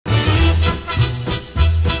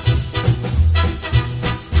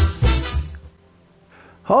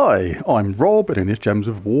Hi, I'm Rob, and in this Gems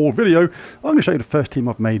of War video, I'm going to show you the first team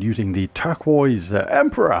I've made using the Turquoise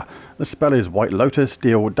Emperor. The spell is White Lotus,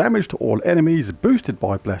 deal damage to all enemies, boosted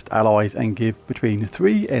by blessed allies, and give between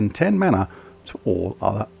 3 and 10 mana to all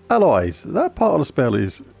other allies. That part of the spell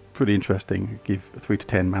is pretty interesting, give 3 to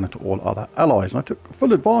 10 mana to all other allies, and I took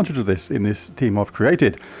full advantage of this in this team I've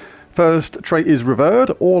created. First trait is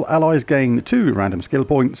Revered. All allies gain 2 random skill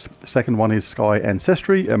points. Second one is Sky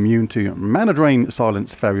Ancestry, immune to Mana Drain,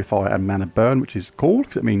 Silence, Fairy Fire and Mana Burn, which is cool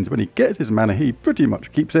because it means when he gets his mana he pretty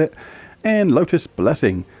much keeps it. And Lotus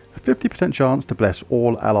Blessing, a 50% chance to bless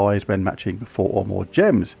all allies when matching 4 or more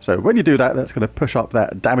gems. So when you do that, that's going to push up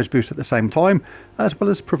that damage boost at the same time, as well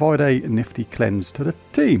as provide a nifty cleanse to the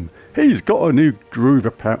team. He's got a new groove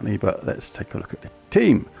apparently, but let's take a look at the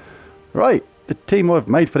team. Right. The team I've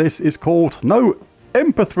made for this is called No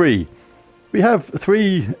Empathy. We have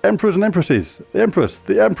 3 Emperors and Empresses. The Empress,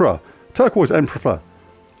 the Emperor, Turquoise Emperor,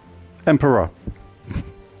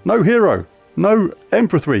 no hero, no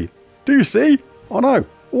empathy. Do you see? I know.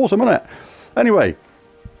 Awesome, isn't it? Anyway,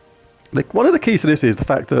 one of the keys to this is the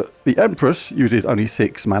fact that the Empress uses only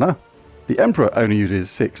 6 mana, the Emperor only uses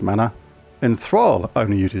 6 mana, and Thrall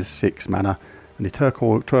only uses 6 mana. And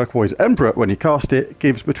the Turquoise Emperor, when you cast it,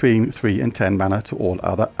 gives between 3 and 10 mana to all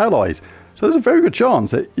other allies. So there's a very good chance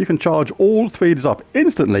that you can charge all 3 of these up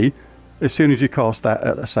instantly as soon as you cast that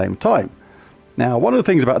at the same time. Now, one of the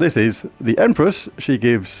things about this is the Empress, she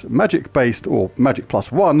gives magic based or magic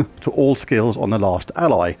 +1 to all skills on the last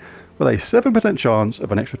ally, with a 7% chance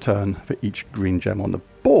of an extra turn for each green gem on the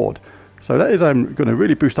board. So that is going to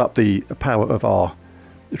really boost up the power of our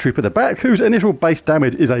troop at the back, whose initial base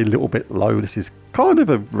damage is a little bit low. This is kind of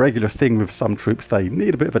a regular thing with some troops. They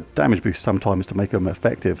need a bit of a damage boost sometimes to make them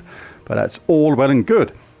effective, but that's all well and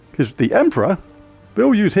good because the Emperor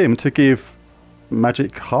will use him to give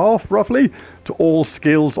magic half roughly to all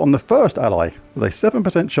skills on the first ally, with a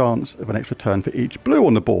 7% chance of an extra turn for each blue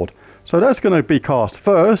on the board. So that's going to be cast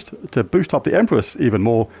first to boost up the Empress even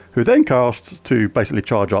more, who then casts to basically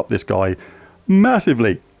charge up this guy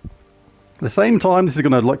massively. At the same time, this is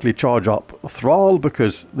going to likely charge up Thrall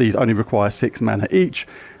because these only require 6 mana each,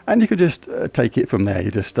 and you can just take it from there. You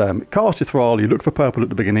just cast your Thrall, you look for purple at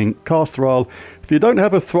the beginning, cast Thrall. If you don't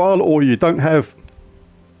have a Thrall or you don't have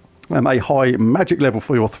a high magic level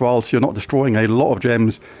for your Thrall, so you're not destroying a lot of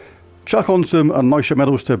gems, chuck on some Anoisha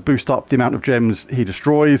medals to boost up the amount of gems he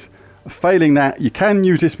destroys. Failing that, you can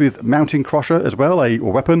use this with Mountain Crusher as well, a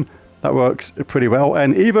weapon. That works pretty well,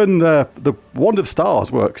 and even the Wand of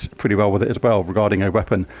Stars works pretty well with it as well regarding a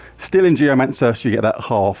weapon. Still in Geomancer, so you get that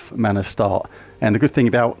half mana start. And the good thing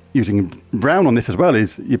about using brown on this as well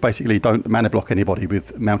is you basically don't mana block anybody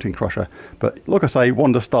with Mountain Crusher. But like I say,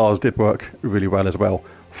 Wand of Stars did work really well as well.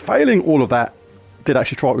 Failing all of that, did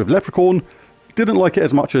actually try it with Leprechaun. Didn't like it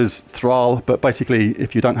as much as Thrall, but basically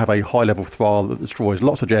if you don't have a high level Thrall that destroys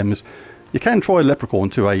lots of gems, you can try Leprechaun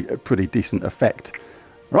to a pretty decent effect.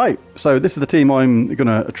 Right, so this is the team I'm going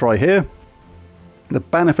to try here. The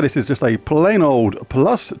banner for this is just a plain old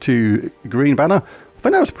 +2 green banner. I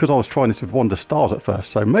think that was because I was trying this with Wand of Stars at first,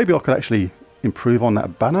 so maybe I could actually improve on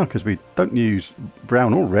that banner because we don't use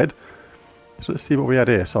brown or red. So let's see what we had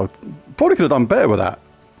here. So I probably could have done better with that.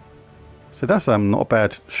 So that's not a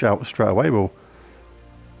bad shout straight away. We'll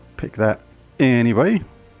pick that anyway.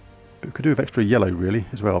 But we could do with extra yellow really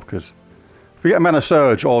as well, because if we get a mana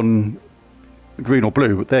surge on green or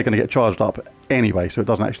blue, they're going to get charged up anyway, so it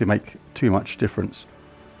doesn't actually make too much difference.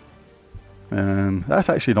 That's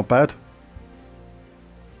actually not bad.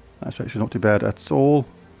 That's actually not too bad at all.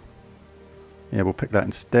 Yeah, we'll pick that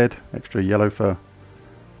instead. Extra yellow for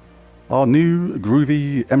our new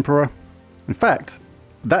groovy Emperor. In fact,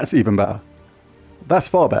 that's even better. That's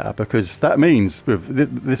far better, because that means with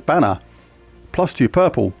this banner, +2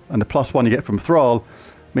 purple and the +1 you get from Thrall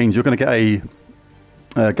means you're going to get a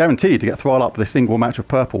guaranteed to get Thrall up with a single match of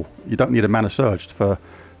purple. You don't need a mana surge to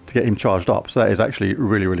get him charged up, so that is actually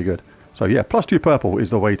really, really good. So yeah, +2 purple is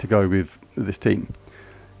the way to go with this team.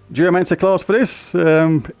 Geomancer class for this,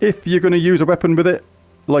 if you're going to use a weapon with it,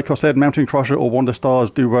 like I said, Mountain Crusher or Wand of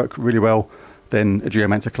Stars do work really well, then a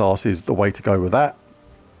Geomancer class is the way to go with that.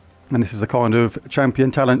 And this is the kind of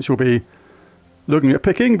champion talents you'll be looking at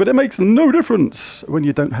picking, but it makes no difference when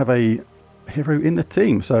you don't have a hero in the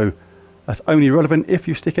team. So that's only relevant if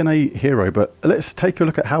you stick in a hero. But let's take a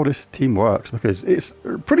look at how this team works, because it's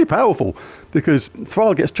pretty powerful. Because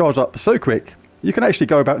Thrall gets charged up so quick, you can actually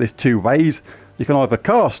go about this 2 ways. You can either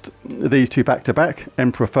cast these 2 back to back,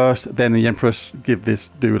 Emperor first, then the Empress, give this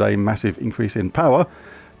dude a massive increase in power.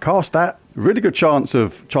 Cast that, really good chance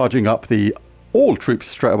of charging up all troops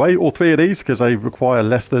straight away, all 3 of these, because they require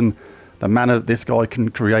less than the mana that this guy can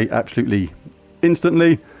create absolutely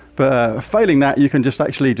instantly. But failing that, you can just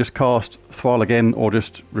actually just cast Thrall again, or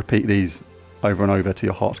just repeat these over and over to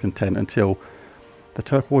your heart's content until the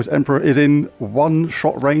Turquoise Emperor is in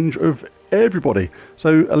one-shot range of everybody.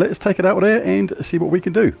 So let's take it out of there and see what we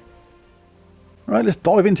can do. Right, let's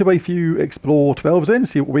dive into a few Explore 12s then,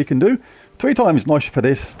 see what we can do. 3 times nice for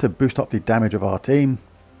this to boost up the damage of our team.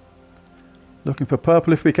 Looking for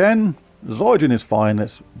purple if we can. Zygen is fine.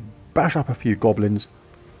 Let's bash up a few goblins.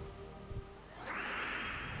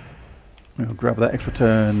 We'll grab that extra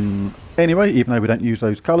turn anyway, even though we don't use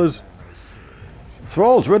those colours.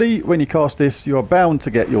 Thrall's ready. When you cast this, you're bound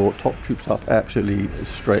to get your top troops up absolutely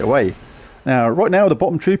straight away. Now, right now, the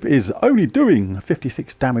bottom troop is only doing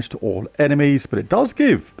 56 damage to all enemies, but it does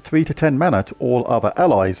give 3 to 10 mana to all other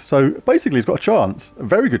allies. So basically, it's got a chance, a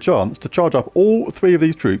very good chance, to charge up all 3 of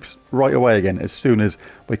these troops right away again as soon as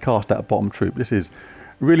we cast that bottom troop. This is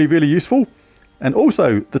really, really useful. And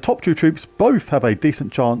also, the top 2 troops both have a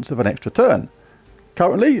decent chance of an extra turn.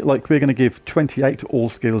 Currently, like, we're going to give 28 to all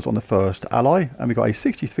skills on the first ally, and we've got a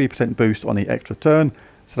 63% boost on the extra turn.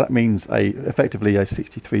 So that means effectively a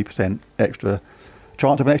 63% extra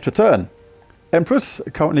chance of an extra turn. Empress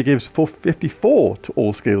currently gives 54 to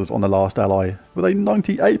all skills on the last ally, with a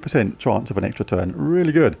 98% chance of an extra turn.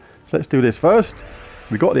 Really good. So let's do this first.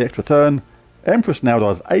 We got the extra turn. Empress now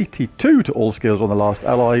does 82 to all skills on the last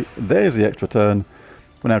ally. There's the extra turn.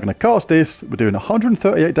 We're now going to cast this. We're doing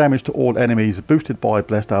 138 damage to all enemies boosted by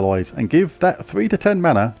blessed allies, and give that 3 to 10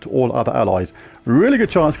 mana to all other allies. Really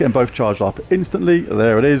good chance of getting both charged up instantly.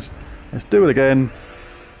 There it is. Let's do it again.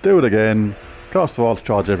 Do it again. Cast Thrall to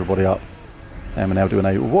charge everybody up. And we're now doing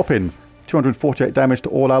a whopping 248 damage to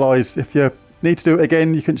all allies. If you need to do it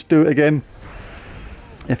again, you can just do it again.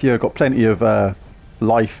 If you've got plenty of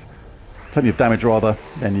life, plenty of damage rather,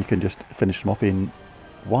 then you can just finish them off in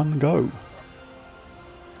one go.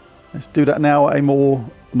 Let's do that now at a more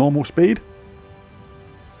normal speed.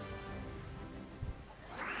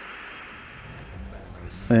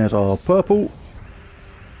 There's our purple.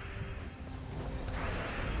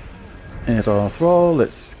 There's our Thrall.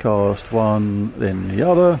 Let's cast one, then the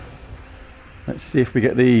other. Let's see if we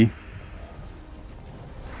get the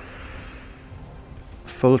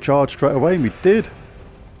full charge straight away. We did.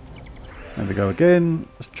 There we go again.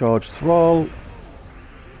 Let's charge Thrall.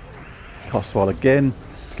 Cast Thrall again.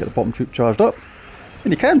 Let's get the bottom troop charged up.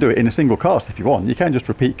 And you can do it in a single cast if you want. You can just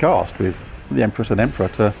repeat cast with the Empress and Emperor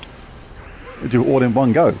to do it all in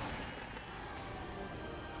one go.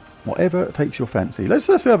 Whatever takes your fancy. Let's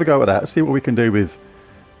have a go at that. See what we can do with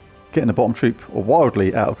getting the bottom troop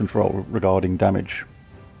wildly out of control regarding damage.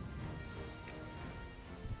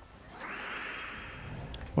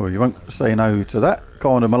 Well, you won't say no to that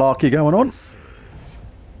kind of malarkey going on.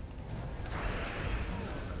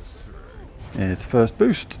 Here's the first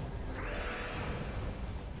boost.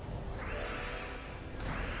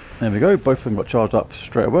 There we go, both of them got charged up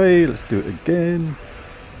straight away. Let's do it again.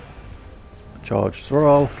 Charge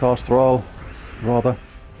Thrall, cast Thrall, rather.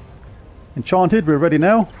 Enchanted, we're ready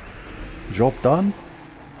now. Job done.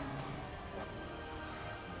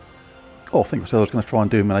 Oh, I think I said I was going to try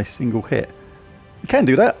and do him in a single hit. You can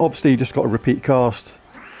do that, obviously you just got to repeat cast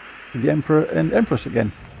with the Emperor and Empress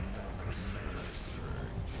again.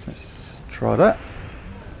 Let's try that.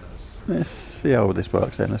 Let's see how this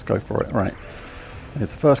works then, let's go for it. Right. Here's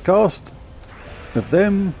the first cast of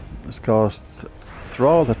them. Let's cast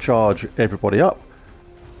Thrall to charge everybody up.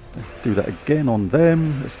 Let's do that again on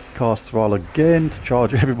them. Let's cast Thrall again to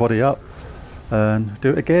charge everybody up. And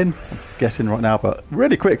do it again. I'm guessing right now, but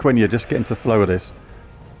really quick when you just get into the flow of this.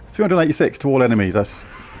 386 to all enemies, that's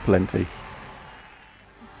plenty.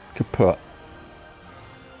 Kaput.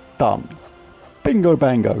 Done. Bingo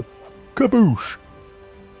bango. Kaboosh.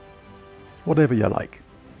 Whatever you like.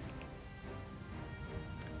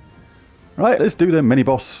 Right, let's do the mini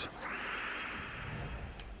boss.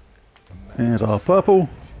 Here's our purple.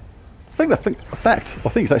 I think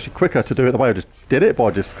it's actually quicker to do it the way I just did it, by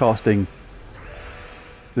just casting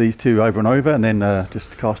these two over and over, and then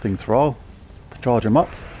just casting Thrall to charge them up.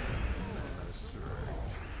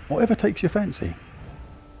 Whatever takes your fancy.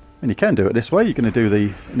 And you can do it this way. You're going to do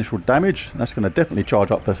the initial damage. That's going to definitely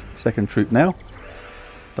charge up the second troop now.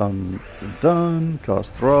 Done. Done.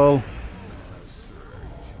 Cast Thrall.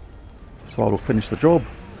 Thrall will finish the job.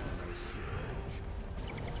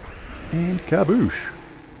 And kaboosh.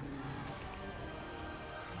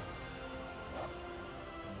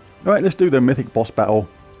 Right, let's do the mythic boss battle.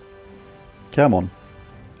 Come on,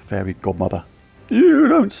 fairy godmother. You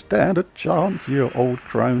don't stand a chance, you old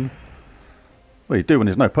crone. Well, you do when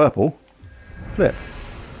there's no purple. Flip.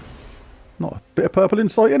 Not a bit of purple in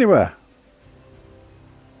sight anywhere.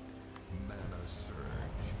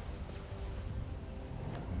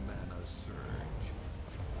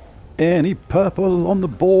 Any purple on the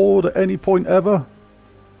board at any point ever?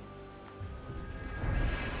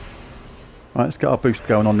 Right, let's get our boost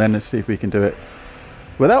going on then. Let's see if we can do it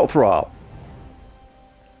without Thrall.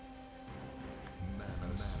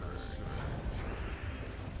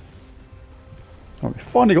 Right, we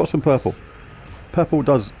finally got some purple. Purple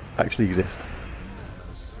does actually exist.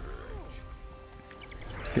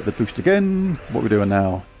 Let's get the boost again. What are we doing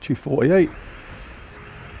now? 248.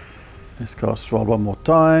 Let's cast Thrall one more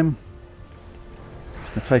time.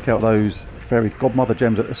 Just going to take out those Fairy Godmother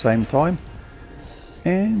gems at the same time.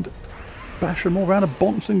 And bash them all around a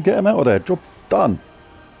bonce and get them out of there. Job done.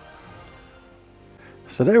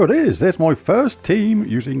 So there it is. There's my first team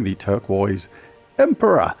using the Turquoise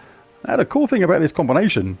Emperor. Now the cool thing about this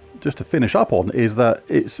combination, just to finish up on, is that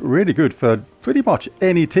it's really good for pretty much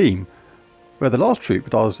any team where the last troop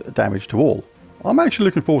does damage to all. I'm actually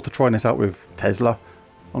looking forward to trying this out with Tesla.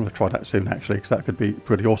 I'm going to try that soon actually, because that could be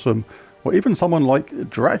pretty awesome. Or even someone like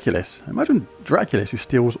Draculus. Imagine Draculus who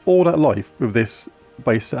steals all that life with this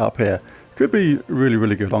base setup here. Could be really,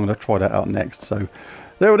 really good. I'm going to try that out next. So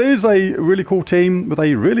there it is, a really cool team with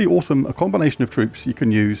a really awesome combination of troops you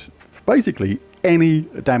can use for basically any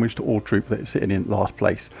damage to all troop that is sitting in last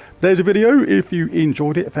place. There's a video. If you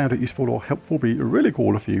enjoyed it, found it useful or helpful, it'd be really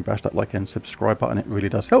cool if you bash that like and subscribe button. It really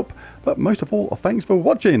does help. But most of all, thanks for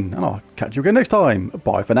watching, and I'll catch you again next time.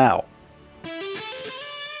 Bye for now.